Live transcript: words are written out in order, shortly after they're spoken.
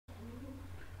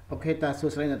ok ta số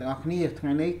sợi là ngọc nia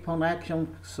ngày nay phong đá trong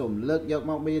sủng lực dọc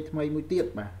mọc bây thay mũi tiết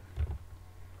mà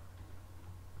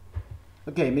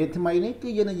ok mình thay này cứ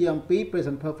dân là dòng pi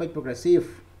present perfect progressive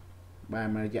và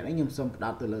mà dạng ấy nhung xong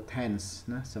đạt từ lời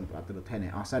tense nó xong đạt từ lời tense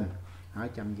này awesome hỏi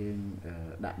trong dương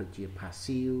đạt được chia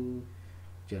passive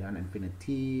trở thành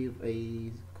infinitive a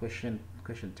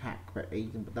question tag và a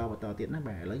chúng ta tiện nó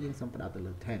bài lấy dương xong đạt từ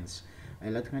lời tense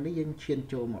ấy là thằng đấy dương chuyên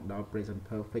cho một đó present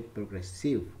perfect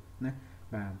progressive nè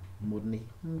và một này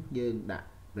dương đã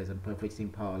present perfect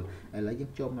simple ấy lấy dương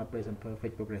cho là present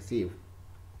perfect progressive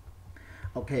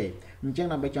ok chẳng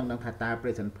là bây trong đang thay ta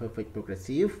present perfect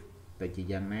progressive tại chỉ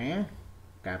dạng ná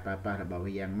cả pa là bảo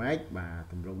vệ dạng mấy và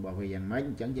tầm rung bảo vệ dạng mấy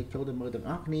chẳng giật chỗ tôi mơ từng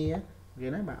óc nia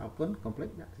cái này bà học vấn complex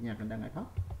đã nhà cần đang ai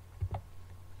khóc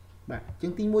bà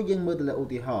chứng tin mỗi dân mơ từ là ưu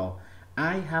tiên họ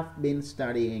I have been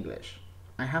studying English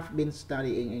I have been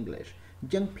studying English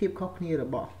chẳng phép khóc nia là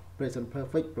bỏ present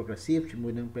perfect progressive cho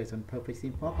mùi nâng present perfect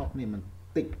simple khóc nia mình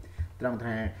tích trong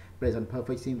thà present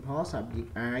perfect simple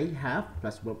subject I have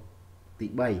plus verb tỷ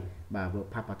 7 và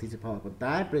verb participle còn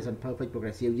tái present perfect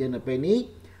progressive dân ở bên ý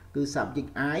cứ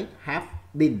subject I have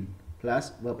been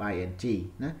plus verb ing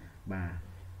nè và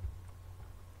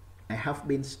I have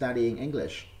been studying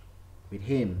English with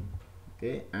him.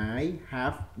 Okay, I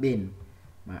have been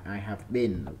mà I have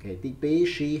been. Okay, tiếp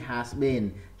she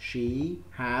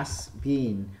has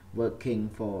been working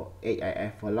for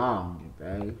AIF for long.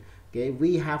 Okay,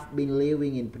 we have been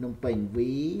living in Phnom Penh.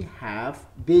 We have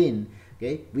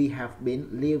been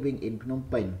living in Phnom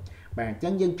Penh. Bạn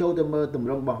chẳng dân châu từ mơ tùm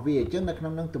rong bảo vía chẳng là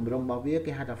không năng tùm rong bảo vía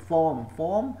cái hai là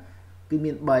form cứ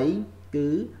miền 7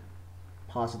 cứ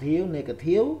positive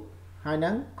negative hai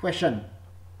nắng question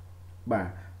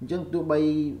bà chẳng tôi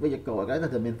bây giờ câu cái là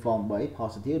từ miền form 7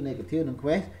 positive negative nâng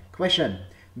question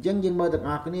chẳng dân mơ tùm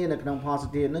cái này là không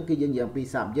positive nó cứ dân dạng pi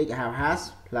subject have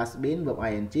has plus been verb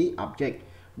ing object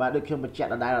bà được không bật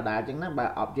là đài chẳng nó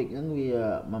bà object những vì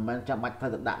mà mình trong mạch phải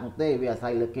thực đạn một tê vì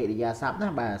sai lực kệ để ra sắp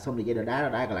đó bà xong thì giờ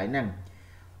đài cả lại năng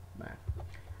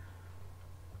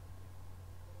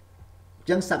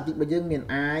chẳng subject bây giờ miền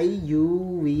I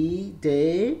you we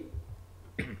they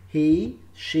he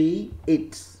she it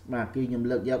mà khi nhầm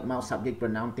lực do màu subject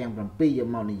pronoun tem from pi do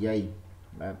màu này dây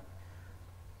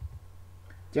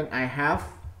chẳng I have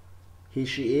he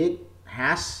she it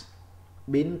has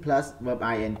been plus verb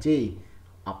ing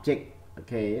object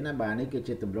ok nó bà này cứ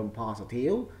chơi tùm rong pause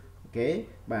thiếu ok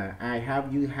bà I have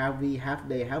you have we have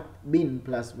they have been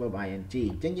plus verb ing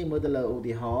chẳng như mơ tờ lờ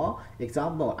thì họ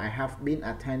example I have been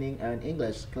attending an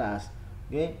English class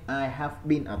okay I have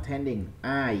been attending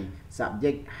I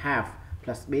subject have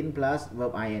plus been plus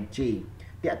verb ing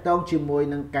tiện tông chỉ môi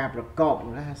nâng caประกอบ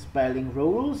spelling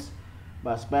rules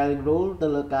và spelling rule từ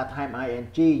lực cả time ing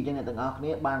cho nên từng óc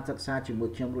này banศึกษาchỉ một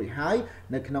trong rồi hái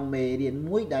ในក្នុងមេរៀន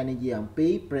មួយដែលនិយាយអំពី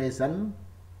present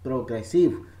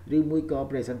progressive ឬមួយក៏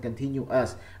present continuous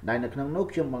ដែលនៅក្នុងនោះ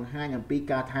ខ្ញុំបង្ហាញអំពី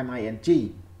ការ time ing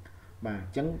បាទអ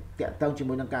ញ្ចឹងតាក់ទងជា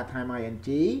មួយនឹងការ time ing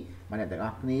បាទអ្នកទាំងអ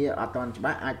ស់គ្នាអត់ទាន់ច្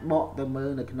បាស់អាចបកទៅមើល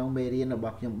នៅក្នុងមេរៀនរប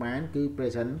ស់ខ្ញុំបានគឺ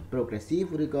present progressive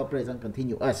ឬក៏ present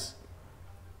continuous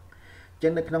អញ្ចឹ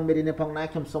ងនៅក្នុងមេរៀននេះផងដែរ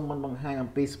ខ្ញុំសូមមិនបង្ហាញអំ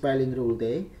ពី spelling rule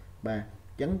ទេបាទអ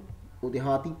ញ្ចឹងឧទាហ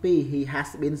រណ៍ទី2 he has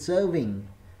been serving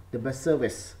the best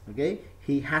service okay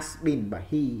he has beenបាទ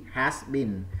he has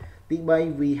been ទី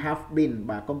3 we have been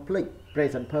បាទ complete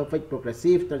present perfect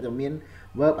progressive ត្រូវតែមាន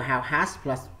verb have has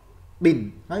plus been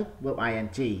ហើយ verb ing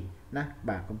ណា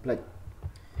បាទ complete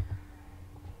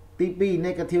ទី2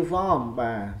 negative form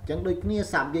បាទអញ្ចឹងដូចគ្នា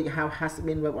subject have has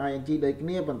been verb ing ដូចគ្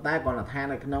នាប៉ុន្តែគ្រាន់តែថា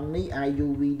នៅក្នុងនេះ I you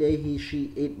we they he she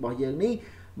it របស់យើងនេះ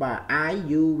បាទ I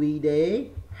you we they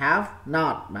have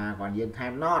not បាទcònយើង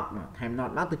time not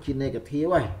nó ទៅជា negative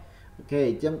ហើយអូខេ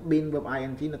អញ្ចឹង been verb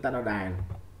ing នៅតែដដែល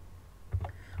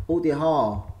ឧទាហរ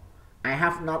ណ៍ I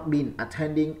have not been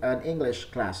attending an English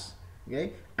class okay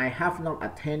I have not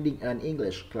attending an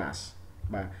English class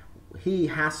បាទ he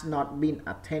has not been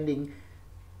attending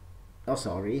oh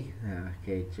sorry អូ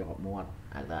ខេជាប់មាត់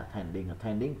អាចថា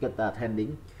attending គិតថា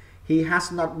attending he has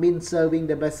not been serving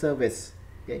the best service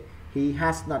okay he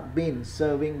has not been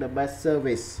serving the best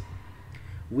service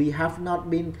we have not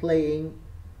been playing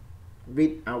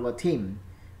with our team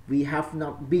we have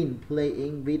not been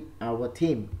playing with our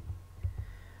team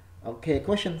okay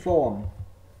question form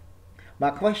បា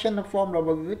ទ question form រប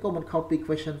ស់វាក៏មិនខុសពី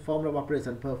question form របស់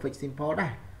present perfect simple ដែ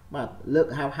របាទលើក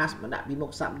have has មកដាក់ពីមុ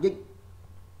ខ subject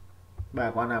បាទ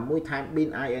គ្រាន់តែមួយ time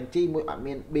been ing មួយអត់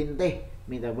មាន been ទេ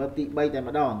មានតែ verb ទី3តែ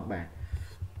ម្ដងបាទ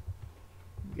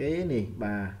គេនេះ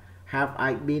បាទ have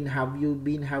I been have you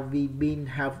been have we been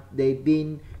have they been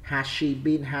has she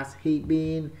been has he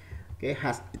been okay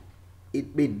has it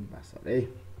beenបាទ sorry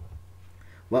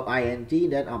verb ing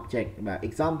then object បាទ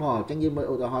example អញ្ចឹងយើងមើល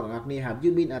ឧទាហរណ៍ទាំងអស់គ្នា have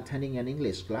you been attending an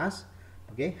English class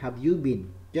okay have you been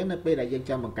អញ្ចឹងនៅពេលដែលយើង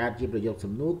ចង់បង្កើតជាប្រយោគ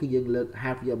សំណួរគឺយើងលើក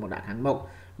have យកមកដាក់ខាងមុខ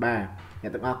បាទអ្ន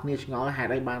កទាំងអស់គ្នាឆ្ងល់ហេ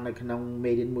តុអីបាននៅក្នុង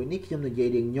មេរៀនមួយនេះខ្ញុំនិយាយ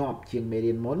រៀងញាប់ជាងមេ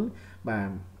រៀនមុនបាទ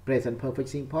present perfect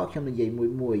simple ខ្ញុំនិយាយ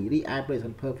មួយរីឯ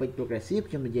present perfect progressive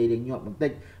ខ្ញុំនិយាយរៀងញាប់បន្តិ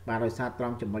ចបាទដោយសារត្រ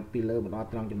ង់ចំណុចពីលើមកដល់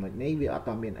ត្រង់ចំណុចនេះវាអត់ត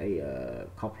មានអី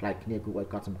ខុសប្លែកគ្នាគួរឲ្យ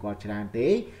កត់សម្គាល់ច្រើនទេ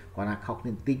គាត់ថាខុសគ្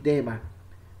នាបន្តិចទេបាទ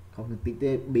ខុសគ្នាបន្តិច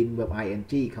ទេ been verb ing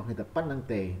ខុសគ្នាតែប៉ុណ្្នឹង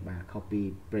ទេបាទខុសពី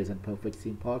present perfect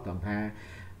simple ត្រង់ថា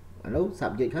ឥឡូវ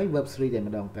subject ហើយ verb 3តែ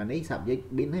ម្ដងតែនេះ subject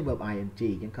been ហើយ verb ing អញ្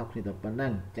ចឹងខុសគ្នាតែប៉ុណ្្នឹ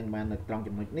ងអញ្ចឹងបាននៅត្រង់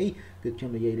ចំណុចនេះគឺខ្ញុំ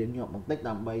និយាយរៀងញាប់បន្តិច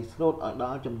ដើម្បីស្រូតឲ្យដ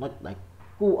ល់ចំណុចដែល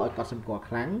គួរឲ្យកត់សម្គាល់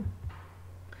ខ្លាំង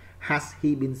has he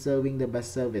been serving the best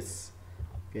service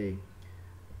អូខេ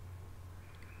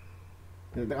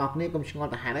អ្នកទាំងអស់គ្នាកុំឆ្ងល់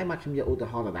ទៅហេតុអីមកខ្ញុំយកឧទា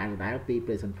ហរណ៍ដដែលពី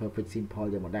present perfect simple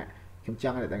យកមកដាក់ខ្ញុំច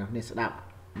ង់ឲ្យអ្នកទាំងអស់គ្នាស្ដាប់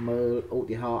មើលឧ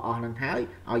ទាហរណ៍អស់ហ្នឹងហើយ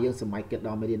ឲ្យយើងសម័យគិតដ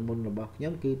ល់មេរៀនមុនរបស់ខ្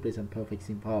ញុំគឺ present perfect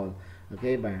simple អូ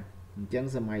ខេបាទអញ្ចឹង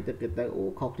សម័យទៅគិតទៅអូ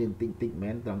ខុសគ្នាបន្តិចមែ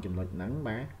នត្រង់ចំណុចហ្នឹង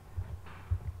បាទ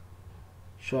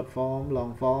short form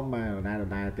long form បាទដ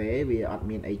ដែលទេវាអត់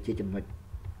មានអីជាចំណុច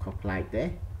ខុសប្លែកទេ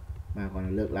បាទគា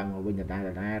ត់លើកឡើងមកវិញដដែល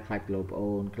ខ្លាចលោកប្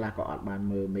អូនខ្លះក៏អត់បាន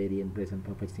មើលមេរៀន present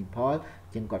perfect simple អ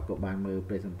ញ្ចឹងគាត់ក៏បានមើល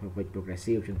present perfect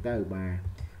progressive អញ្ចឹងទៅបាទ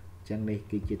អញ្ចឹងនេះ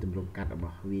គឺជាទម្រង់កាត់រប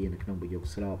ស់វានៅក្នុងប្រយោគ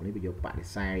ស្របនេះប្រយោគបដិ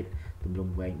សេធទម្រ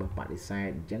ង់វែងរបស់បដិសេធ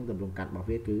អញ្ចឹងទម្រង់កាត់របស់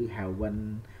វាគឺ haven't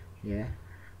yeah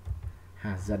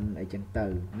hasn't អីចឹងទៅ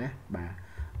ណាបាទ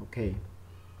អូខេ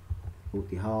ឧ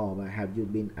ទាហរណ៍បាទ have you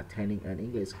been attending an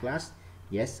English class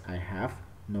yes I have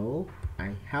no I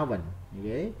haven't អូ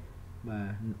ខេបា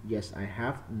ទ yes I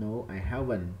have no I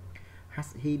haven't has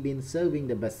he been serving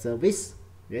the best service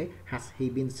okay has he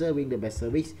been serving the best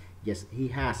service yes he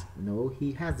has no he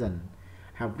hasn't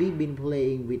have we been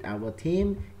playing with our team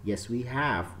yes we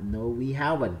have no we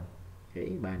haven't អូខេ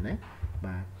បាទណា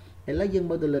បាទឥឡូវយើង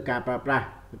មើលទៅលើការប្រើប្រាស់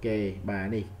អូខេបាទ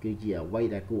នេះគឺជាអ្វី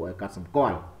ដែលគួរឲ្យកត់សម្គា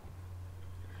ល់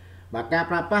បាទការ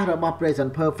ប្រើប្រាស់របស់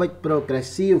present perfect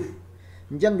progressive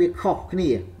អញ្ចឹងវាខុសគ្នា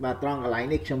បាទត្រង់កន្លែង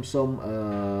នេះខ្ញុំសូម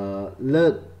លើ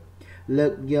ក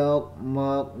យកម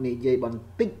កនិយាយបន្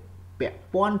តិចពាក់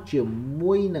ព័ន្ធជា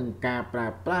មួយនឹងការប្រើ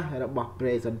ប្រាស់របស់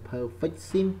present perfect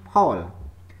simple អូ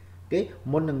ខេ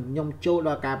មុននឹងខ្ញុំចូលដ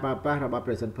ល់ការប្រើប្រាស់របស់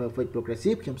present perfect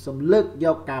progressive ខ្ញុំសូមលើកយ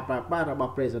កការប្រើប្រាស់រប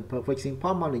ស់ present perfect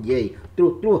simple មកនិយាយត្រួ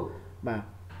សបាទ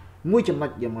មួយចំណុច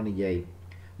យកមកនិយាយ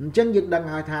អញ្ចឹងយើងដឹង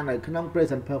ហើយថានៅក្នុង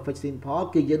present perfect simple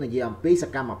គឺយើងនិយាយអំពីស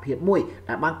កម្មភាពមួយ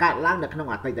ដែលបានកើតឡើងនៅក្នុង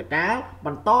អតីតកាលប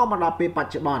ន្តមកដល់ពេលប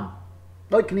ច្ចុប្បន្ន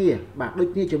ដូចគ្នាបាទដូច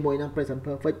គ្នាជាមួយនឹង present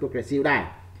perfect progressive ដែរ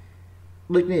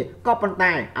ដូចគ្នាក៏ប៉ុន្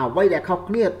តែអ្វីដែលខុស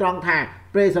គ្នាត្រង់ថា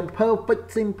present perfect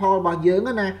simple របស់យើង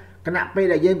ណាគណៈពេល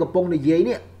ដែលយើងកំពុងនិយាយ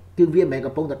នេះគឺវាមិនមែន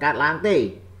កំពុងតែកើតឡើងទេ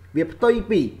វាផ្ទុយ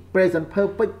ពី present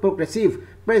perfect progressive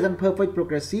present perfect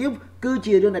progressive គឺ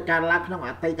ជារឿងដែលកើតឡើងក្នុងអ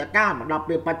តីតកាលមកដល់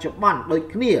ពេលបច្ចុប្បន្នដូច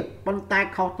គ្នាប៉ុន្តែ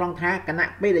ខុសត្រង់ថាគណៈ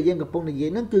ពេលដែលយើងកំពុងនិយាយ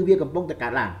ហ្នឹងគឺវាកំពុងតែកើ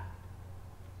តឡើង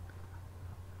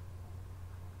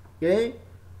អូខេ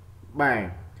បាទ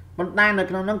ប៉ុន្តែនៅ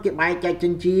ក្នុងហ្នឹងគេបែងចែកចេ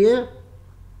ញជា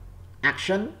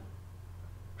action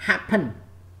happen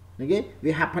អូខេ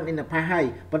វា happen in the past ហើយ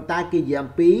ប៉ុន្តែគេនិយាយ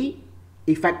អំពី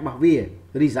effect របស់វា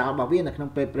result របស់វានៅក្នុង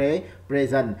ពេល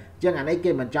present អញ្ចឹងអានេះ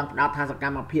គេមិនចង់ផ្ដោតថាសក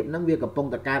ម្មភាពហ្នឹងវាកំពុង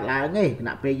តែកើតឡើងទេគ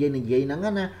ណៈពេលយើងនិយាយហ្នឹង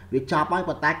ណាវាចប់ហើយ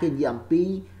ប៉ុន្តែគេនិយាយអំពី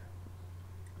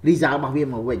result របស់វា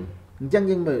មកវិញអញ្ចឹង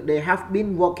យើងមើល they have been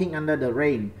walking under the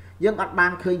rain យើងអត់បា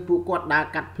នឃើញពួកគាត់ដើរ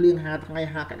កាត់ភ្លៀងហាថ្ងៃ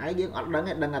ហាកៅអីយើងអត់ដឹង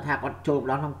ទេដឹងថាគាត់ចូល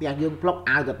ដល់ក្នុងផ្ទះយើងផ្លុក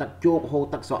អាវទៅទឹកជោកហូរ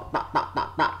ទឹកស្រក់តក់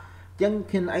អញ្ចឹង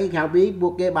ឃើញអីក្រៅពីពួ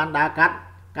កគេបានដើរកា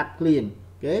ត់ភ្លៀង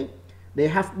អូខេ they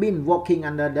have been walking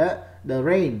under the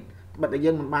rain បើតែ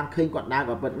យើងមិនបានឃើញគាត់ដើរ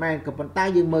ក៏ពិតមែនក៏ប៉ុន្តែ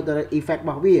យើងមើលទៅ effect រ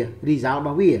បស់វា result រប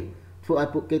ស់វាធ្វើឲ្យ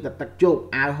ពួកគេទៅទឹកជោក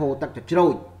អាវហូរទឹកច្រោ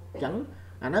ចអញ្ចឹង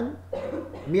អាហ្នឹង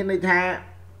មានន័យថា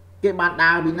គេបាន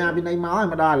ដើរពីណាពីណីមកហើយ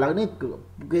មកដល់ឥឡូវនេះ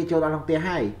គេចូលដល់ក្នុងផ្ទះ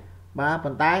ហើយបាទ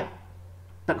ប៉ុន្តែ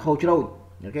ទឹកហូរច្រោច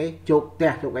អូខេជោកផ្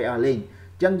ទះជោកអីអស់លេង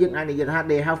អញ្ចឹងយើងអាចនិយាយថា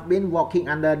they have been walking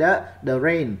under the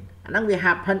rain អាហ្នឹងវា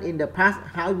happen in the past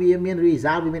ហើយវាមាន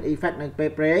result វាមាន effect នៅពេល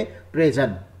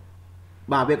present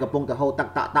បាទវាកំពុងតែហូរទឹក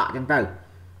តក់អញ្ចឹងទៅ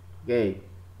គេ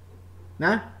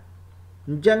ណា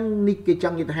អញ្ចឹងនេះគេច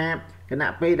ង់និយាយថាគ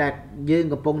ណៈពេលដែលយើង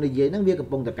កំពុងនិយាយហ្នឹងវាកំ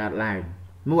ពុងតែកើតឡើង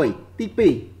មួយទី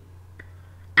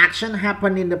2 action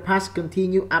happen in the past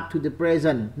continue up to the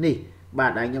present នេះបា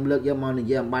ទដែលខ្ញុំលើកយកមកនិ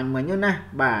យាយអំបញ្ញមិញណា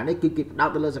បាទនេះគឺគេផ្ដោត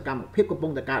ទៅលើសកម្មភាពកំពុ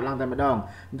ងតែកើតឡើងតែម្ដង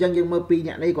អញ្ចឹងយើងមើលពី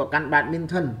អ្នកនេះក៏កាន់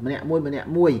badminton ម្នាក់មួយ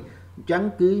អញ្ចឹង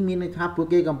គឺមានន័យថាពួក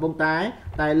គេកំពុងតែ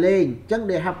លេងអញ្ចឹង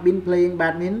they have been playing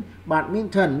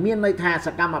badminton មានន័យថាស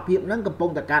កម្មភាពហ្នឹងកំពុង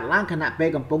តែកើតឡើងខណៈពេល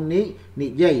កំពុងនិ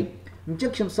យាយអ ចឹ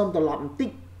ងខ្ញុំសូមត្រឡប់បន្តិច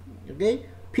អូខេ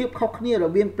ភាពខុសគ្នារ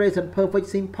វាង present perfect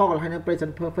simple ហើយនិង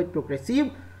present perfect progressive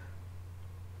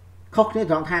ខុសគ្នា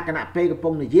ត្រង់ថាគណៈពេលកំពុ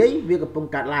ងនិយាយវាកំពុង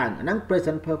កាត់ឡើងអាហ្នឹង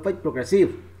present perfect progressive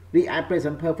រីឯ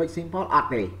present perfect simple អត់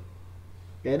ទេ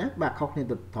គេណាបាទខុសគ្នា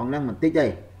ត្រង់ហ្នឹងបន្តិចទេ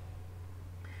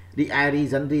រីឯ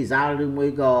reason result ឬមួយ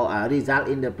ក៏ result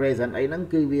in the present អីហ្នឹង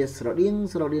គឺវាស្រដៀង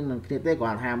នឹងគ្នាទេគ្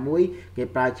រាន់ថាមួយគេ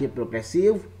ប្រើជា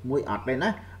progressive មួយអត់ទេណា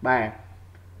បាទ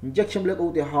អញ្ចឹងខ្ញុំលើកឧ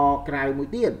ទាហរណ៍ក្រៅមួយ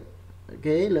ទៀតអូ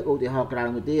ខេលើកឧទាហរណ៍ក្រៅ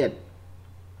មួយទៀត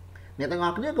អ្នកទាំងអ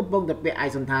ស់គ្នាកំពុងតែពាក់ឯក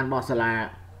សណ្ឋានរបស់សាលា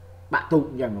បាក់ទូក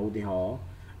យ៉ាងឧទាហរណ៍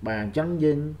បាទអញ្ចឹង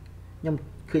ខ្ញុំ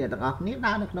ឃើញអ្នកទាំងអស់គ្នា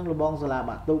ដើរនៅក្នុងរបងសាលា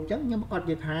បាក់ទូកអញ្ចឹងខ្ញុំអត់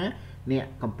និយាយថាអ្នក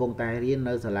កំពុងតែរៀន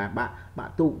នៅសាលាបា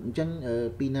ក់ទូកអញ្ចឹង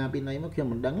ពីណាពីណីមកខ្ញុំ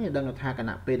មិនដឹងទេដឹងថាគ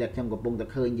ណៈពេលដែលខ្ញុំកំពុងតែ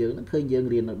ឃើញយើង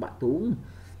រៀននៅបាក់ទូកអ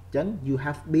ញ្ចឹង you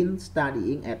have been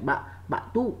studying at បាក់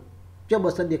ទូកចុះបើ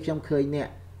សិនជាខ្ញុំឃើញអ្នក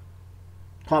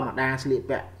ធម្មតាស្លៀក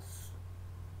ពាក់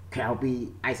ក្រៅពី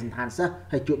ឯកសណ្ឋានសិស្ស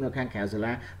ហើយជួបនៅខាងក្រៅសា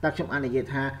លាតើខ្ញុំអាចនិយាយ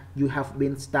ថា you have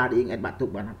been studying at បាក់ទូក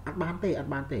បានអត់បានទេអូ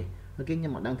ខេខ្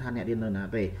ញុំមិនដឹងថាអ្នករៀននៅណា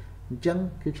ទេអញ្ចឹង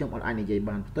គឺខ្ញុំអត់អាចនិយាយ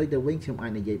បានផ្ទុយទៅវិញខ្ញុំអា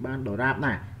ចនិយាយបានដរាប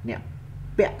ណាអ្នក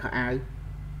ពាក់ខោអាវ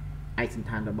ឯកសណ្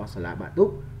ឋានរបស់សាលាបាក់ទូក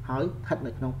ហើយស្ថិត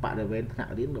នៅក្នុងបរិវេណថ្នា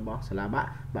ក់រៀនរបស់សាលាបា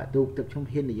ក់ទូកទឹកខ្ញុំ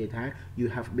ហ៊ាននិយាយថា you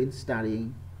have been studying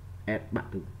at បាក់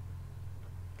ទូក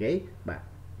អូខេបាទ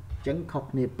អញ្ចឹងខុស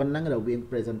គ្នាប៉ុណ្ណឹងរវាង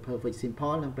present perfect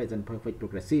simple និង present perfect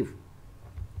progressive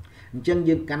អញ្ចឹង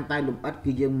យើងកាន់តែលម្អិត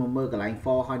គឺយើងមកមើលកន្លែង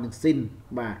for ហើយនឹង sin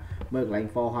បាទមើលកន្លែង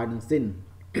for ហើយនឹង sin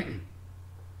អ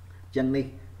ញ្ចឹងនេះ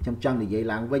ខ្ញុំចង់និយាយ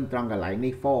ឡើងវិញត្រង់កន្លែង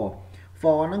នេះ for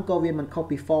ហ្នឹងក៏វាមិនខុស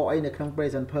ពី for អីនៅក្នុង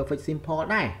present perfect simple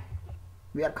ដែរ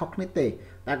វាអត់ខុសគ្នាទេ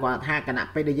តែគាត់ថាគណៈ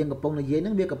ពេលដែលយើងកំពុងនិយាយហ្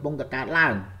នឹងវាកំពុងតែកើតឡើ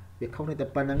ងវាខុសគ្នាតែ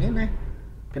ប៉ុណ្្នឹងឯណា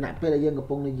គណៈពេលដែលយើងកំ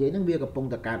ពុងនិយាយហ្នឹងវាកំពុង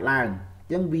តែកើតឡើង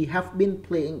អញ្ចឹង we have been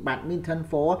playing badminton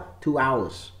for 2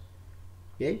 hours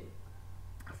okay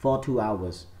for 2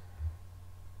 hours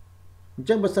អញ្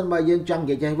ចឹងបើសិនបើយើងចង់និ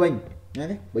យាយចេះវិញណា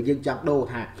បើយើងចង់ដូរ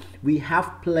ថា we have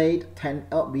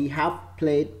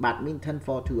played badminton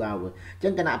for 2 hours អញ្ចឹ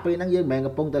ងគណៈពេលហ្នឹងយើងមិនមែន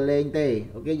កំពុងតែលេងទេ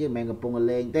អូខេយើងមិនមែនកំពុងតែ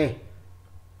លេងទេ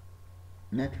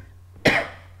ណា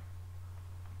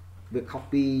វាខុស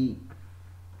ពី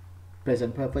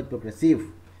present perfect progressive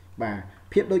បាទ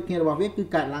ភាពដូចគ្នារបស់វាគឺ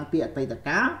កើតឡើងពីអតីត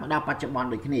កាលមកដល់បច្ចុប្បន្ន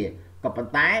ដូចគ្នាក៏ប៉ុ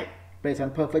ន្តែ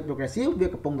present perfect progressive វា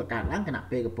កំពុងតែកើតឡើងគណៈ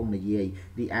ពេលកំពុងនិយាយ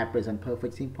រីឯ present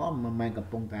perfect simple មិនមែនកំ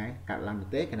ពុងតែកើតឡើង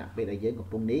ទេគណៈពេលដែលយើងកំ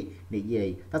ពុងនិយាយ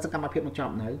តើសកម្មភាពនឹងច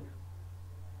ប់នៅ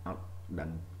អត់ដឹ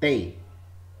ងទេ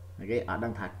អូខេអត់ដឹ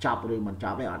ងថាចប់ឬមិនច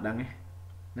ប់ទេអត់ដឹងទេ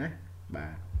ណាបា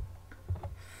ទ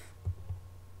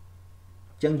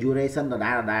ចឹង duration ដ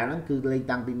ដែលហ្នឹងគឺលេង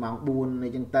តាំងពីម៉ោង4អី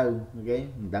ចឹងទៅអូខេ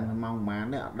មិនដឹងថាម៉ោងប៉ុន្មាន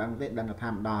ទេអត់ដឹងទេដឹងថា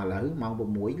ដល់ឥឡូវម៉ោង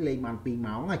6លេងបាន2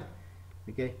ម៉ោងហើយ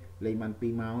អូខេលេងបាន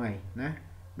2ម៉ោងហើយណា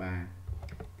បាទ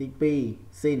ទី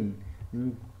2 sin អូ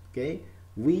ខេ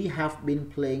we have been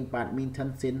playing badminton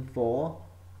since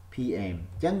 4 PM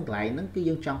ចឹងកន្លែងហ្នឹងគឺ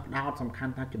យើងចង់ផ្ដោតសំខា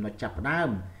ន់ថាចំណុចចាប់ផ្ដើម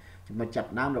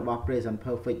របស់ present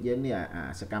perfect យើងនេះ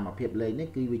សកម្មភាពលេងនេះ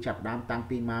គឺវាចាប់ផ្ដើមតាំង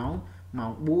ពីម៉ោង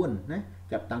4ណា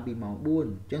ចាប់តាំងពីម៉ោង4អ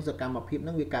ញ្ចឹងសកម្មភាពហ្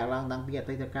នឹងវាកើតឡើងតាំងពីអ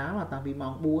តីតកាលតាំងពីម៉ោ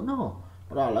ង4នោះ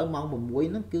ដល់ឥឡូវម៉ោង6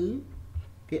ហ្នឹងគឺ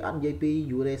គេអត់និយាយពី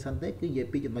duration ទេគឺនិយាយ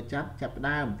ពីចំណុចចាប់ផ្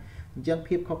ដើមអញ្ចឹង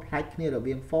ភាពខុសប្លែកគ្នារ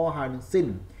វាង for ហើយនិង sin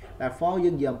តែ for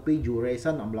យើងនិយាយអំពី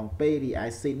duration អំឡុងពេលរីឯ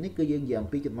sin នេះគឺយើងនិយាយអំ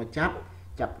ពីចំណុចចាប់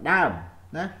ផ្ដើម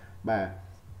ណាបាទ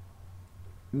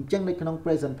អញ្ចឹងនៅក្នុង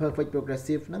present perfect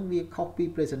progressive ហ្នឹងវាខុសពី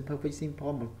present perfect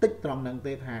simple បន្តិចត្រង់ហ្នឹង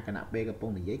ទេថាគណៈពេលកំពុ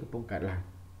ងនិយាយកំពុងកើតឡើង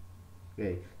អូខេ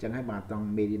អញ្ចឹងហើយបាទត្រង់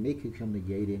media នេះគឺខ្ញុំនិ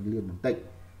យាយរៀងលឿនបន្តិច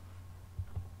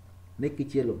នេះគឺ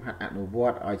ជាលំហាត់អនុវ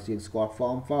ត្តឲ្យយើងស្គាល់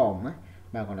form ណា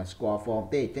បាទគាត់ថាស្គាល់ form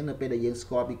ទេអញ្ចឹងនៅពេលដែលយើងស្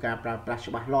គាល់ពីការប្រើប្រាស់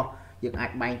ច្បាស់លាស់យើងអា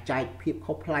ចបែងចែកភាព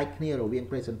ខុសប្លែកគ្នារវាង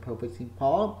present perfect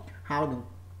simple ហើយនិង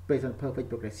present perfect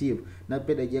progressive នៅ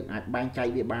ពេលដែលយើងអាចបែងចែក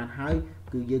វាបានហើយ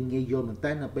គឺយើងងាយយល់មែន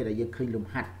តើនៅពេលដែលយើងឃើញលំ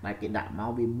ហាត់ដែលគេដាក់មក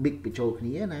វា mix បញ្ចូលគ្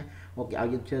នាណាមកគេឲ្យ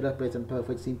យើងជ្រើសរើស present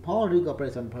perfect simple ឬក៏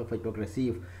present perfect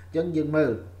progressive អញ្ចឹងយើងមើ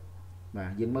លបា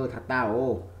ទយើងមើលថាតើ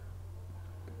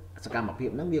សកម្មភាព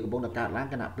ហ្នឹងវាកំពុងតែកើតឡើង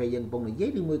គណៈពេលយើងកំពុងនិយាយ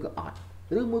ឬមួយក៏អត់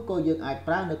ឬមួយក៏យើងអាច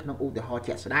ប្រើនៅក្នុងឧទាហរណ៍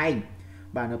ជាក់ស្ដែង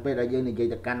បាទនៅពេលដែលយើងនិយាយ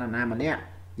ទៅកាន់នរណាម្នាក់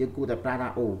យើងគួរតែប្រើថា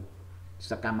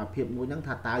សកម្មភាពមួយហ្នឹង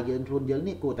ថាតើយើងខ្លួនយើង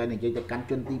នេះគួរតែនិយាយទៅកាន់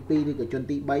ជនទី2ឬក៏ជន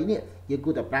ទី3នេះយើងគួ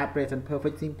រតែប្រើ present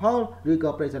perfect simple ឬក៏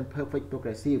present perfect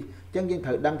progressive អញ្ចឹងយើងត្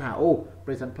រូវដឹងថា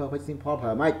present perfect simple ប្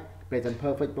រើម៉េច present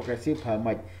perfect progressive ប្រើ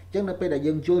ម៉េចអញ្ចឹងនៅពេលដែល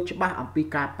យើងយល់ច្បាស់អំពី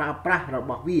ការប្រើប្រាស់រ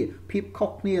បស់វាភាពខុ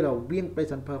សគ្នារវាង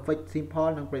present perfect simple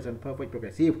និង present perfect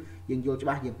progressive យើងយល់ច្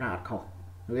បាស់យើងប្រើអត់ខុស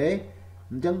អូខេ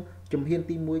អញ្ចឹងជំហាន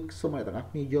ទី1សូមឲ្យទាំងអស់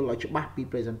គ្នាយល់ឲ្យច្បាស់ពី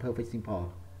present perfect simple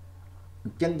អ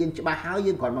ញ្ចឹងយើងច្បាស់ហើយ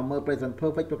យើងគ្រាន់មកមើល present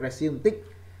perfect progressive បន្តិច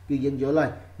គឺយើងយល់ហើយ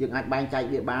យើងអាចបែងចែក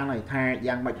វាបានហើយថា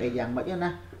យ៉ាងម៉េចអីយ៉ាងម៉េចណា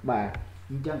បាទ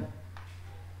អញ្ចឹង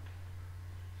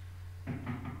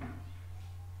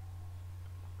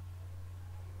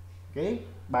អូខេ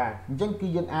បាទអញ្ចឹងគឺ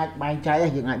យើងអាចបែងចែក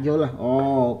យើងអាចយល់អូ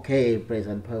ខេ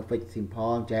present perfect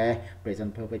simple ចេះ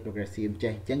present perfect progressive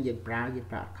ចេះអញ្ចឹងយើងប្រើអ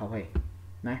ត់ខុសទេ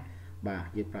ណាបាទ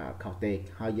យើងប្រើអត់ខុសទេ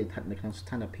ហើយយើងស្ថិតនៅក្នុងស្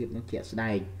ថានភាពនឹងជាក់ស្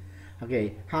ដែងអូខេ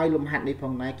ហើយលំហាត់នេះផ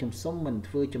ងដែរខ្ញុំសុំមិន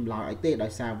ធ្វើចម្លើយអីទេដោ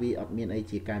យសារវាអត់មានអី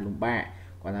ជាការលំបាក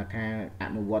គាត់ថាអ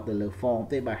នុវត្តទៅលើ form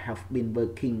ទេបាទ have been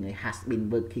working ហើយ has been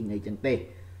working អីចឹងទេ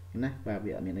ណាបាទ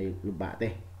វាអត់មានអីលំបាកទេ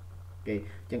អូខេ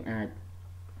អញ្ចឹងអាច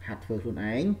ហាត់ធ្វើខ្លួន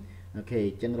ឯងអូខេ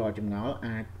អញ្ចឹងរាល់ចម្ងល់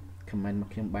អាច comment មក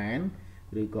ខ្ញុំបាន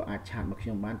ឬក៏អាចឆាតមកខ្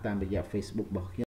ញុំបានតាមរយៈ Facebook របស់ខ្ញុំ